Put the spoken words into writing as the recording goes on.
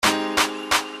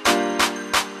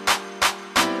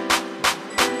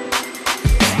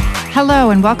Hello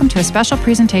and welcome to a special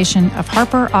presentation of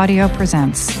Harper Audio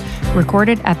Presents,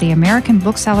 recorded at the American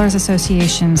Booksellers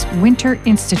Association's Winter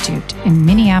Institute in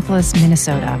Minneapolis,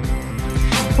 Minnesota.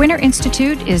 Winter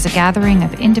Institute is a gathering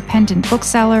of independent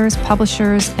booksellers,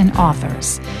 publishers, and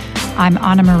authors. I'm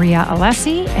Ana Maria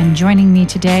Allessi, and joining me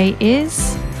today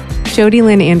is... Jodi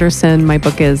Lynn Anderson. My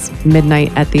book is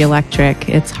Midnight at the Electric.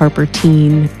 It's Harper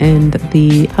Teen, and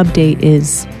the pub date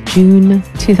is June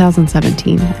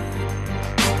 2017.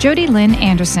 Jodi Lynn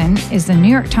Anderson is the New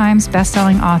York Times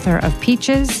bestselling author of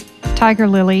Peaches, Tiger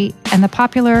Lily, and the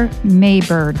popular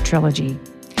Maybird trilogy.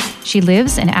 She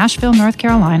lives in Asheville, North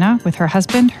Carolina, with her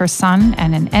husband, her son,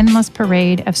 and an endless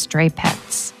parade of stray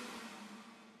pets.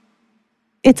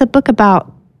 It's a book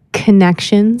about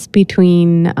connections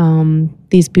between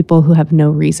these people who have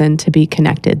no reason to be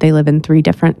connected. They live in three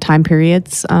different time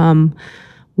periods.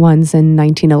 One's in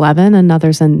 1911,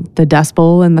 another's in the Dust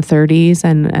Bowl in the 30s,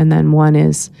 and then one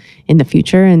is in the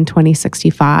future in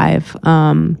 2065.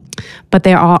 But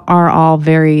they are all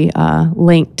very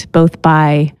linked, both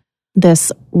by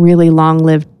this really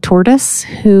long-lived tortoise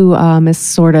who is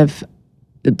sort of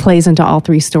plays into all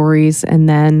three stories, and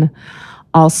then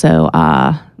also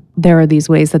there are these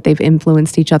ways that they've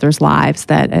influenced each other's lives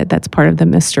that's part of the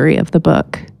mystery of the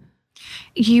book.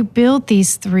 You build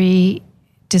these three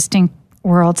distinct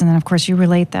worlds, and then, of course, you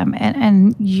relate them.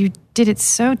 And you did it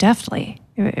so deftly.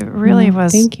 It really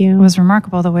was. Thank you. Was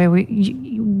remarkable the way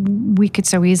we could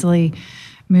so easily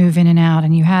move in and out.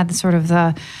 And you had the sort of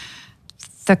the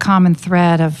common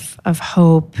thread of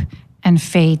hope and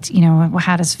fate. You know,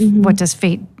 what does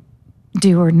fate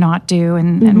do or not do,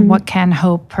 and what can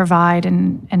hope provide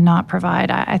and not provide?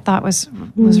 I thought was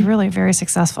really very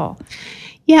successful.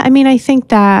 Yeah, I mean, I think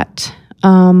that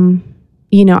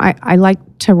I like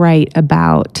to write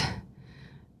about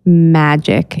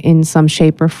magic in some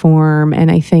shape or form, and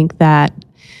I think that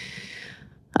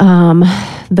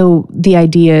the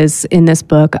ideas in this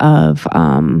book of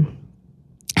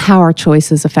how our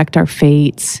choices affect our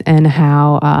fates and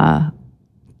how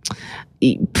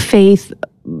faith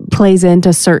plays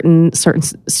into certain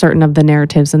of the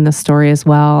narratives in the story as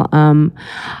well.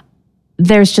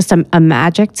 There's just a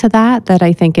magic to that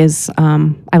I think is,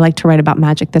 I like to write about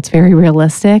magic that's very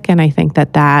realistic. And I think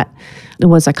that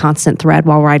was a constant thread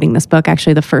while writing this book.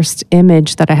 Actually, the first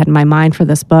image that I had in my mind for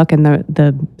this book and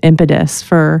the impetus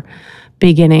for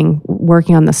beginning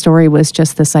working on the story was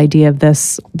just this idea of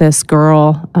this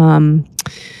girl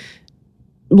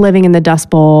living in the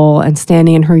Dust Bowl and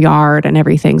standing in her yard, and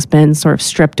everything's been sort of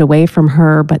stripped away from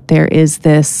her. But there is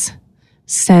this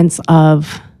sense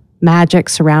of magic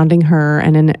surrounding her.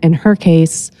 And in her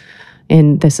case,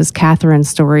 this is Catherine's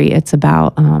story, it's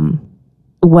about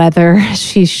whether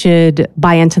she should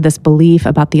buy into this belief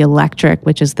about the electric,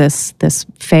 which is this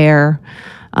fair,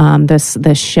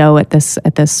 this show at this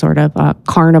sort of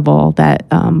carnival that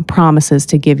promises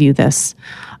to give you this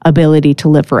ability to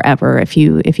live forever if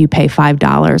you pay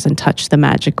 $5 and touch the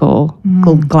magical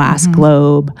glass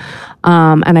globe.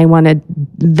 And I wanted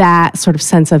that sort of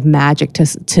sense of magic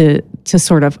to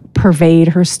sort of pervade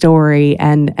her story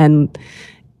and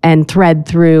thread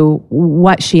through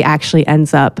what she actually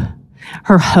ends up.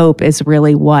 Her hope is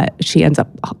really what she ends up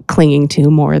clinging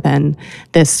to more than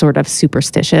this sort of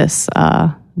superstitious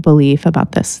belief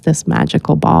about this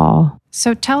magical ball.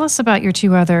 So tell us about your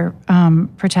two other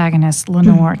protagonists,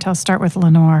 Lenore. Start with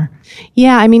Lenore.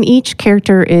 Yeah, I mean, each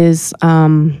character is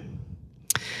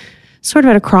sort of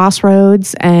at a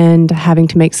crossroads and having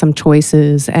to make some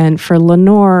choices. And for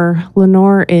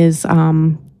Lenore is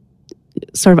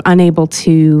sort of unable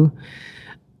to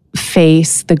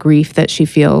face the grief that she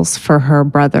feels for her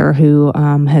brother who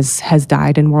has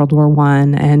died in World War I,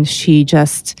 and she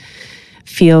just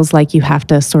feels like you have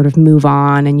to sort of move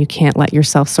on and you can't let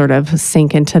yourself sort of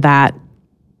sink into that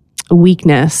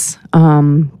weakness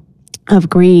of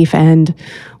grief. And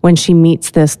when she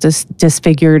meets this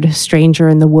disfigured stranger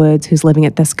in the woods who's living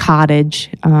at this cottage,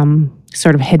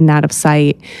 sort of hidden out of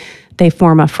sight, they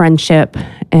form a friendship,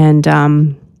 and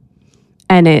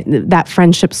that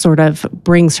friendship sort of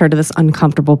brings her to this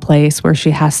uncomfortable place where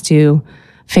she has to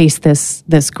face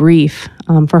this grief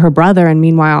for her brother. And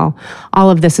meanwhile, all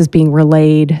of this is being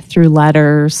relayed through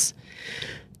letters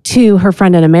to her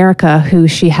friend in America, who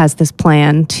she has this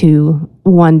plan to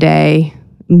one day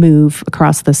move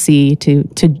across the sea to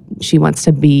she wants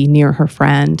to be near her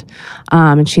friend.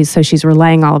 And she's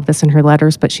relaying all of this in her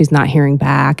letters, but she's not hearing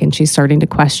back. And she's starting to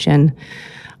question,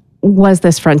 was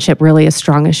this friendship really as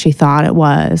strong as she thought it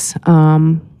was?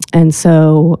 And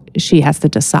so she has to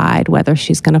decide whether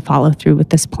she's going to follow through with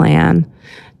this plan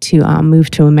to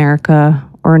move to America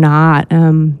or not.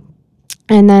 And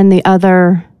then the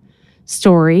other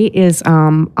story is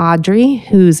Audrey,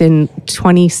 who's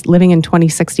living in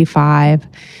 2065,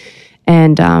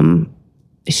 and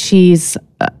she's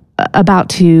about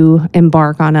to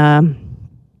embark on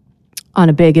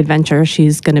a big adventure.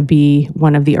 She's going to be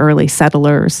one of the early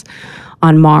settlers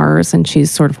on Mars, and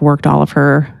she's sort of worked all of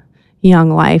her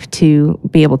young life to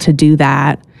be able to do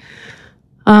that.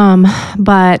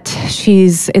 But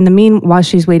while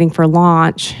she's waiting for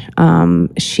launch,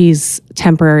 she's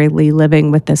temporarily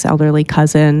living with this elderly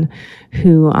cousin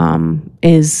who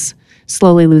is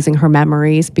slowly losing her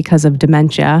memories because of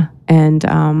dementia.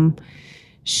 And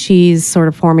she's sort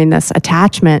of forming this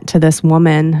attachment to this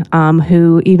woman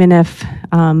who, even if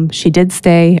she did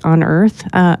stay on Earth,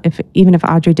 even if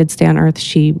Audrey did stay on Earth,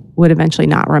 she would eventually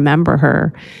not remember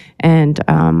her. And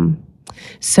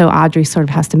so Audrey sort of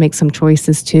has to make some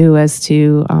choices too as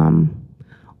to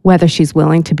whether she's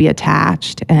willing to be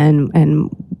attached and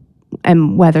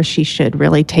whether she should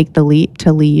really take the leap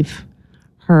to leave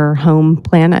her home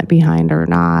planet behind or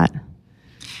not.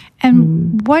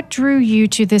 And what drew you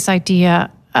to this idea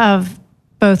of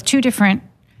both two different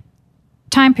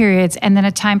time periods and then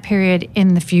a time period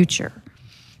in the future?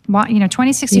 Well,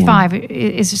 2065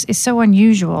 is so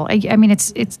unusual. I mean,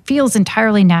 it feels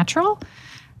entirely natural.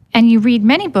 And you read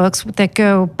many books that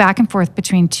go back and forth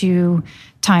between two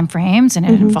time frames, and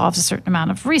it involves a certain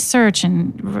amount of research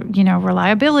and,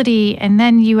 reliability. And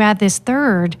then you add this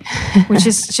third, which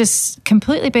is just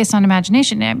completely based on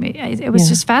imagination. I mean, it was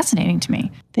just fascinating to me.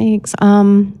 Thanks.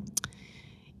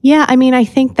 Yeah, I mean, I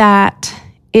think that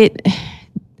the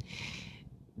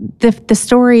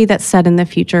story that's set in the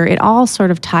future, it all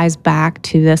sort of ties back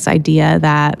to this idea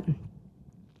that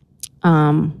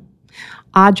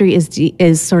Audrey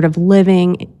is sort of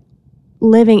living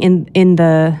in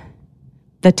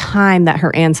the time that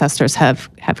her ancestors have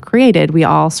created. We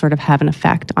all sort of have an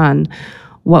effect on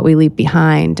what we leave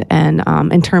behind, and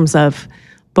in terms of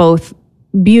both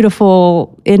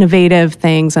beautiful, innovative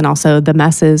things and also the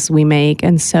messes we make.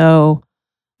 And so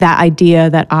that idea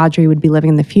that Audrey would be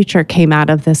living in the future came out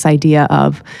of this idea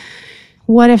of,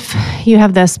 what if you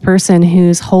have this person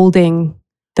who's holding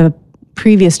the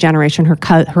previous generation,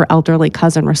 her elderly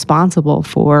cousin, responsible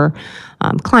for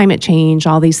climate change,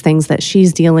 all these things that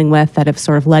she's dealing with that have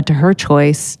sort of led to her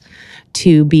choice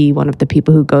to be one of the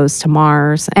people who goes to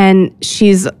Mars. And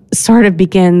she's sort of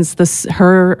begins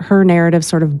her narrative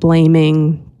sort of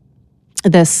blaming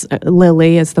this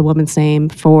Lily, is the woman's name,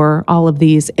 for all of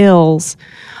these ills.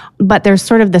 But there's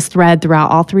sort of this thread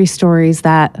throughout all three stories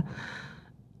that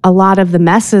a lot of the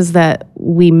messes that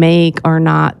we make are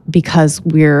not because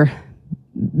we're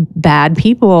bad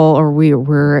people or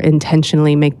we're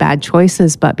intentionally make bad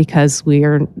choices, but because we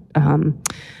are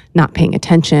not paying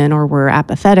attention, or we're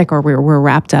apathetic, or we're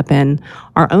wrapped up in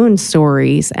our own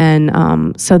stories.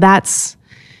 And so that's,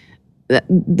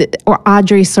 or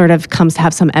Audrey sort of comes to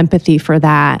have some empathy for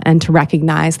that and to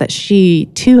recognize that she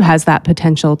too has that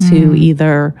potential to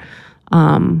either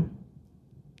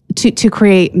to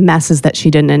create messes that she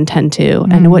didn't intend to.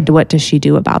 And what does she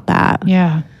do about that?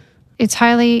 Yeah. It's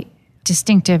highly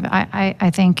distinctive,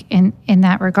 I think, in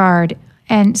that regard.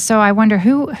 And so I wonder,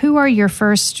 who are your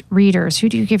first readers? Who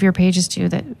do you give your pages to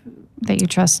that you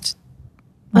trust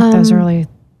with those early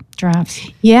drafts?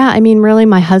 Yeah, I mean, really,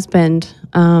 my husband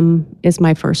is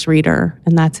my first reader,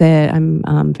 and that's it.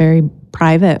 I'm very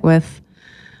private with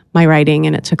my writing,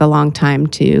 and it took a long time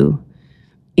to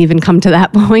even come to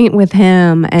that point with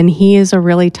him. And he is a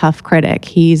really tough critic.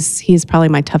 He's probably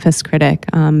my toughest critic,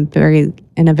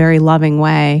 in a very loving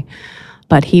way,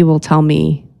 but he will tell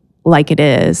me like it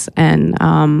is. And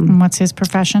what's his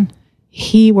profession?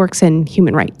 He works in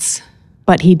human rights,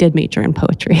 but he did major in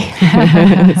poetry.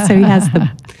 So he has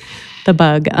the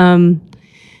bug. I'm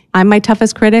my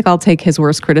toughest critic. I'll take his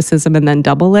worst criticism and then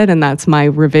double it, and that's my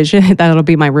revision. That'll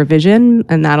be my revision,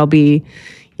 and that'll be,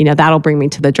 that'll bring me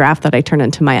to the draft that I turn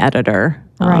into my editor.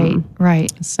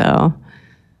 Right. So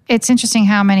it's interesting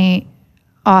how many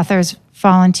authors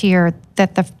volunteer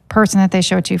that the person that they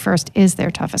show it to first is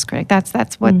their toughest critic.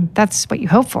 That's what you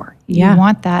hope for. You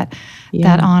want that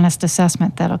honest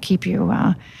assessment that'll keep you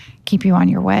on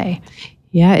your way.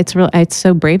 Yeah, it's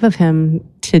so brave of him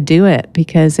to do it,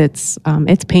 because it's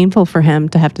painful for him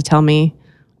to have to tell me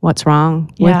what's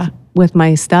wrong with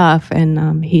my stuff,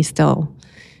 and he's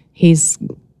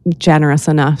generous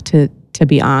enough to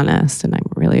be honest, and I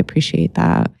really appreciate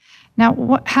that.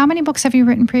 Now, how many books have you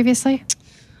written previously?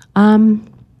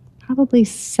 Probably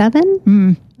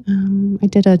 7. I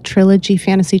did a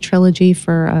fantasy trilogy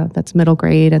for that's middle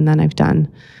grade, and then I've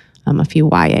done a few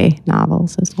YA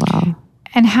novels as well.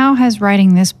 And how has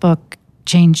writing this book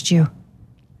changed you?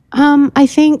 I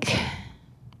think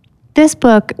this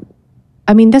book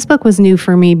this book was new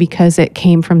for me because it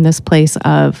came from this place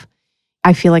of,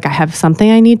 I feel like I have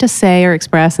something I need to say or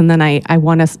express, and then I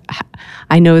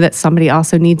know that somebody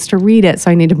also needs to read it, so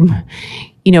I need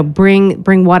to,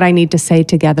 bring what I need to say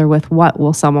together with what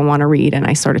will someone want to read, and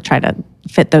I sort of try to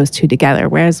fit those two together.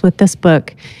 Whereas with this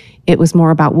book, it was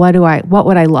more about what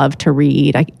would I love to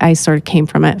read. I sort of came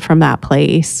from that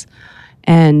place,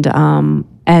 and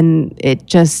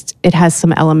it has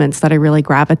some elements that I really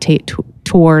gravitate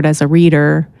toward as a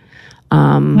reader.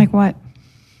 Like what?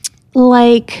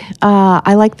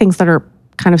 I like things that are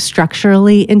kind of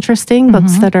structurally interesting,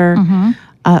 books that are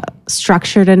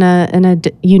structured in a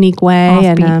unique way,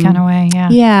 offbeat kind of way. Yeah,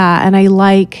 yeah, and I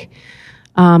like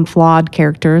flawed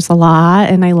characters a lot,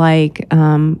 and I like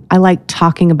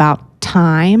talking about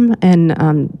time,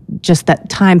 and just that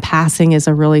time passing is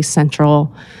a really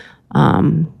central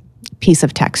piece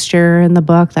of texture in the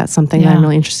book. That's something that I'm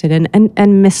really interested in,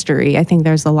 and mystery. I think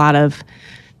there's a lot of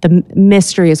the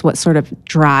mystery is what sort of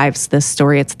drives this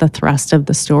story. It's the thrust of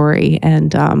the story,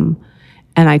 and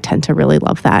I tend to really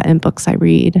love that in books I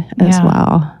read as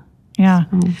well. Yeah.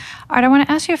 So. All right, I want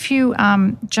to ask you a few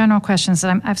general questions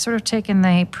that I've sort of taken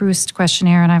the Proust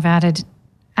questionnaire and I've added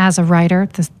as a writer,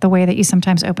 the way that you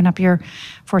sometimes open up your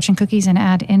fortune cookies and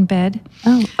add in bed.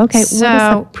 Oh, okay. So, what is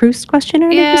the Proust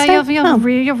questionnaire? Yeah,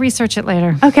 you'll research it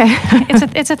later. Okay.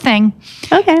 It's a thing.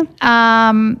 Okay.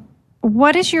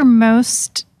 What is your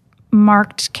most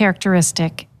marked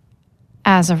characteristic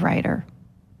as a writer?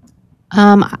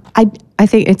 I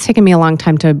think it's taken me a long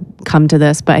time to come to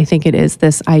this, but I think it is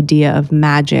this idea of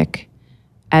magic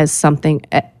as something,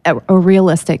 a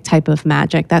realistic type of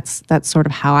magic. That's sort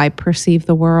of how I perceive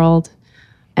the world,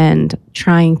 and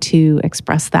trying to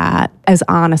express that as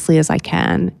honestly as I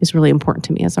can is really important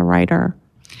to me as a writer.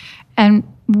 And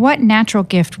what natural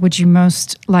gift would you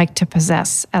most like to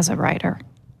possess as a writer?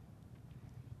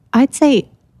 I'd say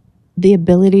the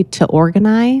ability to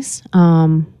organize.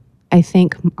 I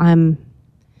think I'm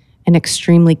an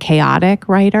extremely chaotic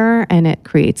writer, and it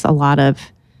creates a lot of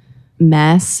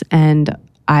mess, and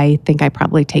I think I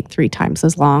probably take 3 times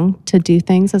as long to do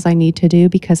things as I need to do,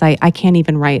 because I can't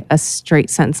even write a straight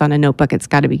sentence on a notebook. It's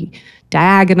got to be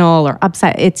diagonal or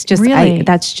upside. It's just, really?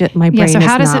 That's just, my brain is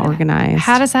not organized.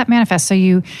 How does that manifest? So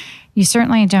you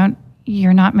certainly don't,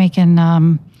 you're not making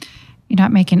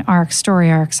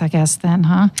story arcs, I guess, then,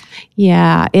 huh?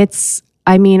 Yeah,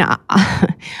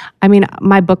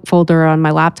 my book folder on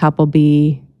my laptop will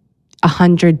be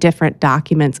 100 different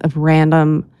documents of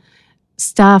random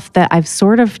stuff that I've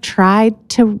sort of tried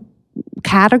to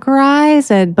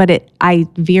categorize, but I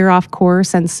veer off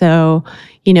course. And so,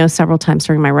 several times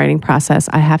during my writing process,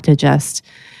 I have to just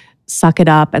suck it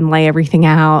up and lay everything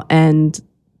out and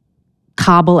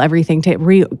cobble everything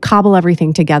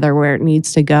together where it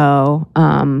needs to go.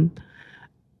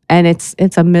 And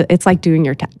it's like doing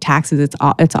your taxes. It's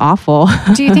awful.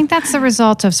 Do you think that's the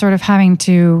result of sort of having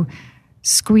to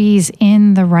squeeze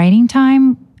in the writing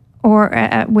time, or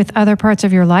with other parts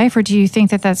of your life, or do you think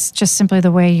that that's just simply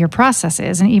the way your process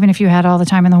is, and even if you had all the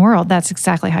time in the world, that's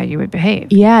exactly how you would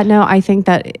behave? Yeah, no, I think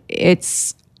that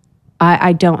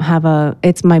I don't have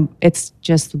it's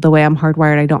just the way I'm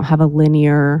hardwired. I don't have a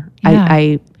linear.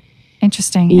 Yeah.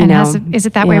 Interesting. And is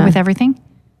it that way with everything?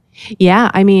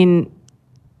 Yeah,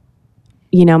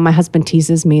 my husband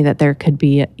teases me that there could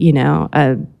be,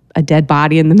 a dead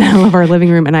body in the middle of our living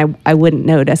room, and I wouldn't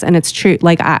notice. And it's true.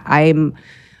 Like I'm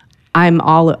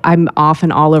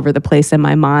often all over the place in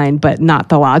my mind, but not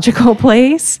the logical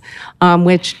place,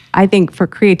 which I think for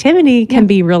creativity can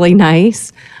be really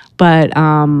nice. But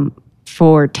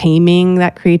for taming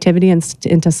that creativity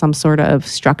into some sort of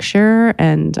structure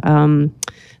and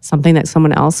something that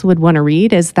someone else would want to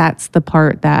read, that's the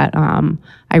part that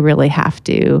I really have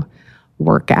to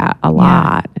work at a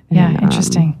lot. Yeah,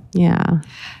 interesting. Yeah.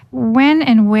 When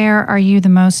and where are you the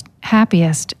most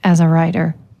happiest as a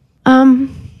writer?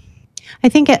 I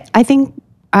think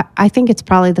it's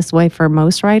probably this way for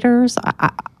most writers.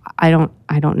 I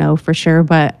don't know for sure,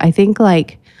 but I think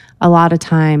like a lot of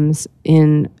times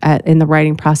in the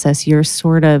writing process,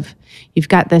 you've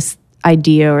got this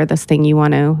idea or this thing you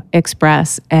want to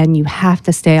express, and you have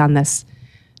to stay on this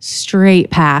straight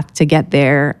path to get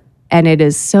there. And it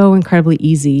is so incredibly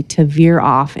easy to veer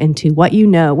off into what you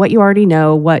already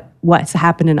know, what's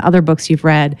happened in other books you've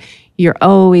read. You're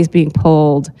always being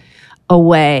pulled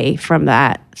away from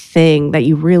that thing that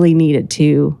you really needed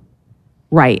to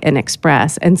write and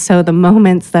express. And so the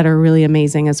moments that are really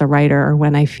amazing as a writer are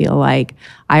when I feel like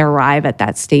I arrive at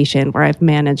that station where I've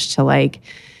managed to like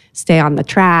stay on the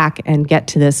track and get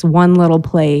to this one little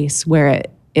place where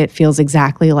it feels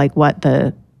exactly like what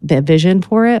the vision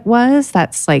for it was.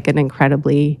 That's like an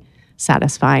incredibly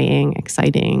satisfying,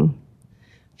 exciting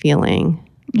feeling.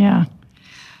 Yeah.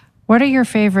 What are your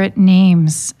favorite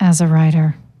names as a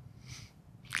writer?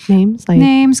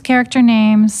 Names, character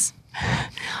names.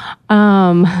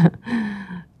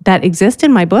 That exist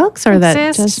in my books, or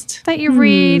that you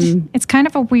read. It's kind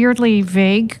of a weirdly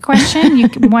vague question.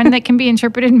 One that can be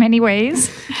interpreted in many ways.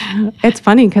 It's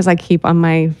funny because I keep on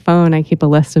my phone, I keep a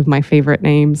list of my favorite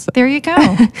names. There you go.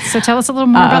 So tell us a little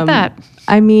more about that.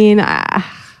 I mean,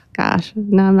 gosh,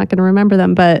 no, I'm not going to remember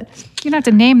them, but you don't have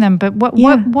to name them. But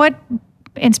what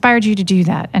inspired you to do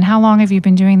that, and how long have you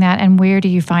been doing that, and where do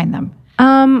you find them?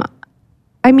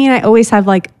 I mean, I always have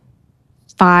like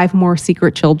 5 more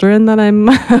secret children that I'm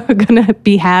going to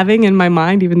be having in my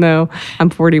mind, even though I'm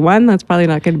 41. That's probably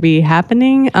not going to be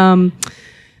happening.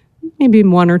 Maybe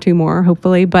 1 or 2 more,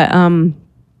 hopefully. But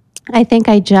I think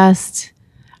I just,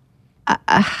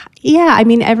 I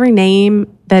mean, every name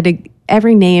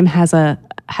has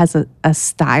a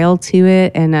style to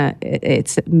it, and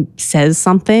it says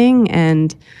something,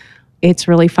 and it's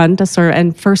really fun to sort of,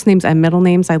 and first names and middle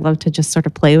names, I love to just sort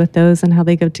of play with those and how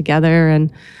they go together.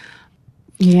 And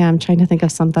yeah, I'm trying to think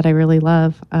of some that I really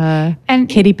love. And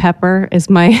Kitty Pepper is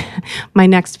my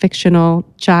next fictional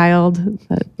child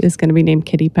that is going to be named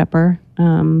Kitty Pepper.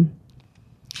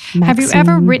 Have you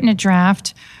ever written a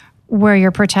draft where your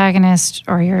protagonist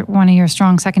or one of your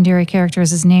strong secondary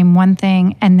characters is named one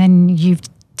thing, and then you've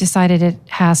decided it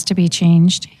has to be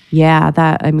changed? Yeah,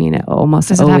 it almost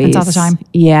Does always. It happens all the time?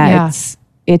 Yeah.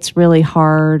 It's really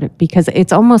hard because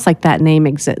it's almost like that name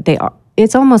exists.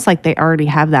 It's almost like they already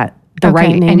have that.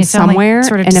 Right name somewhere,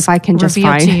 sort of, and if I can just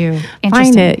find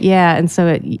it, yeah. And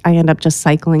so I end up just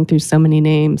cycling through so many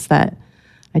names that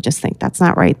I just think that's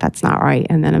not right,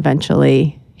 and then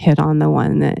eventually hit on the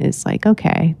one that is like,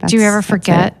 okay. Do you ever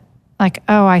forget, like,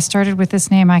 oh, I started with this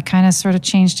name, I kind of sort of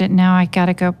changed it, now I got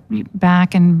to go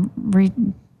back and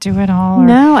redo it all? Or?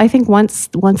 No, I think once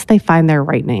they find their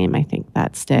right name, I think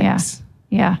that sticks.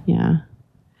 Yeah.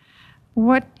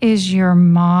 What is your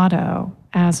motto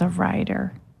as a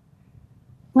writer?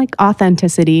 Like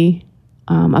authenticity,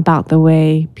 about the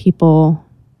way people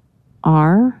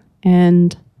are.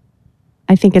 And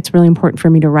I think it's really important for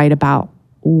me to write about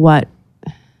what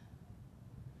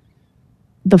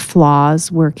the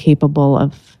flaws we're capable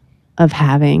of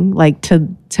having, like to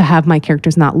have my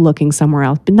characters not looking somewhere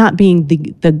else, but not being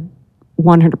the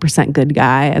 100% good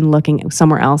guy and looking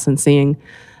somewhere else and seeing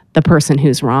the person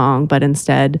who's wrong, but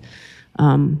instead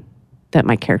that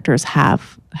my characters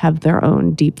have their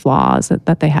own deep flaws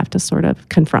that they have to sort of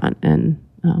confront and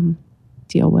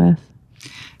deal with.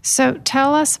 So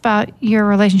tell us about your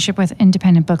relationship with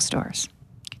independent bookstores.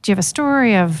 Do you have a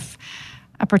story of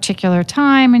a particular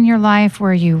time in your life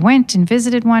where you went and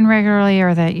visited one regularly,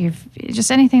 or that you've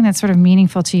just anything that's sort of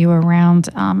meaningful to you around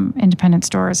independent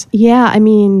stores? Yeah, I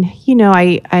mean,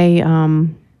 I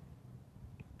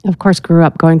of course grew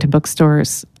up going to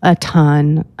bookstores a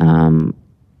ton,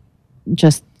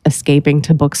 just escaping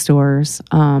to bookstores.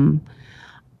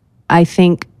 I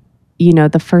think,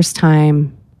 the first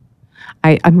time,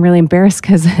 I'm really embarrassed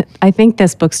because I think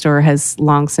this bookstore has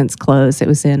long since closed. It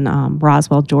was in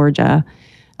Roswell, Georgia,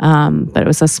 but it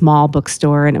was a small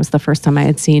bookstore, and it was the first time I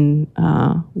had seen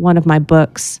one of my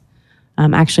books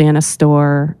actually in a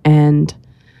store. And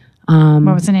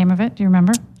what was the name of it? Do you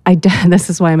remember? This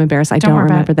is why I'm embarrassed. I don't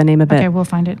remember the name of it. Okay, we'll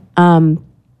find it.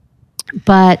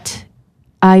 But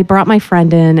I brought my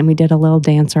friend in, and we did a little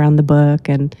dance around the book,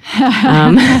 and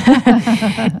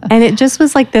and it just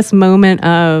was like this moment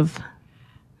of,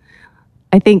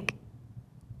 I think,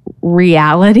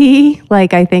 reality.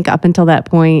 Like, I think up until that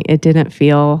point, it didn't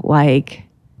feel like,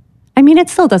 it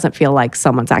still doesn't feel like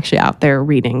someone's actually out there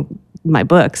reading my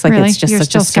books. Like, really? It's just You're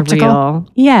such a skeptical? surreal.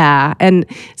 Yeah. And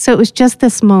so it was just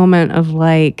this moment of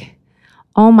like,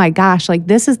 oh my gosh, like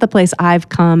this is the place I've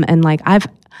come, and like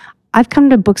I've come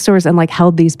to bookstores and like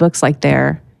held these books like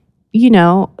they're,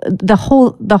 the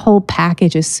whole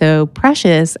package is so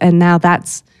precious. And now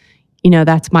that's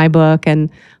my book. And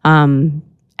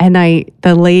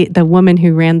the woman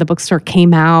who ran the bookstore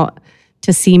came out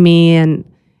to see me, and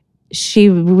she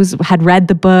had read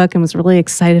the book and was really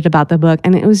excited about the book.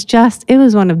 And it was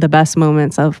one of the best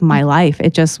moments of my life.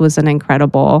 It just was an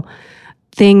incredible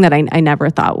thing that I never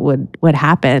thought would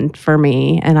happen for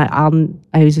me. And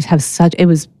I just have it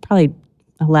was probably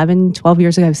 11, 12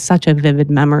 years ago. I have such a vivid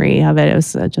memory of it. It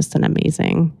was just an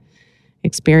amazing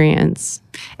experience.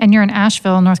 And you're in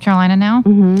Asheville, North Carolina now?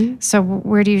 Mm-hmm. So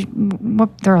where do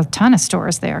there are a ton of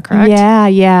stores there, correct? Yeah.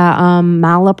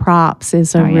 Malaprops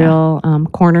is a real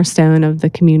cornerstone of the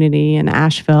community in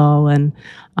Asheville. And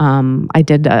I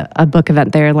did a book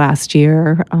event there last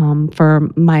year for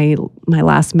my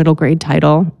last middle grade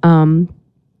title.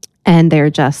 And they're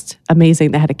just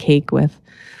amazing. They had a cake with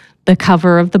the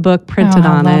cover of the book printed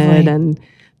on lovely. it, and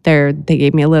they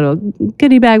gave me a little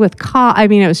goodie bag with I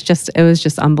mean, it was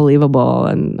just unbelievable.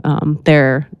 And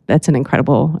that's an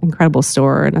incredible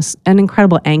store and an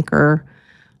incredible anchor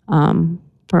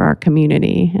for our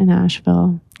community in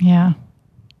Asheville. Yeah,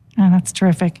 oh, that's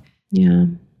terrific. Yeah,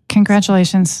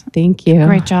 congratulations. Thank you.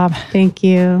 Great job. Thank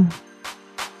you.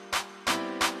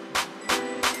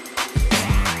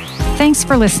 Thanks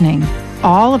for listening.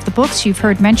 All of the books you've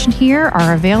heard mentioned here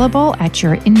are available at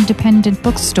your independent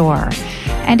bookstore.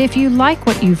 And if you like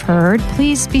what you've heard,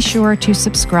 please be sure to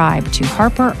subscribe to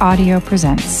Harper Audio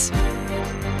Presents.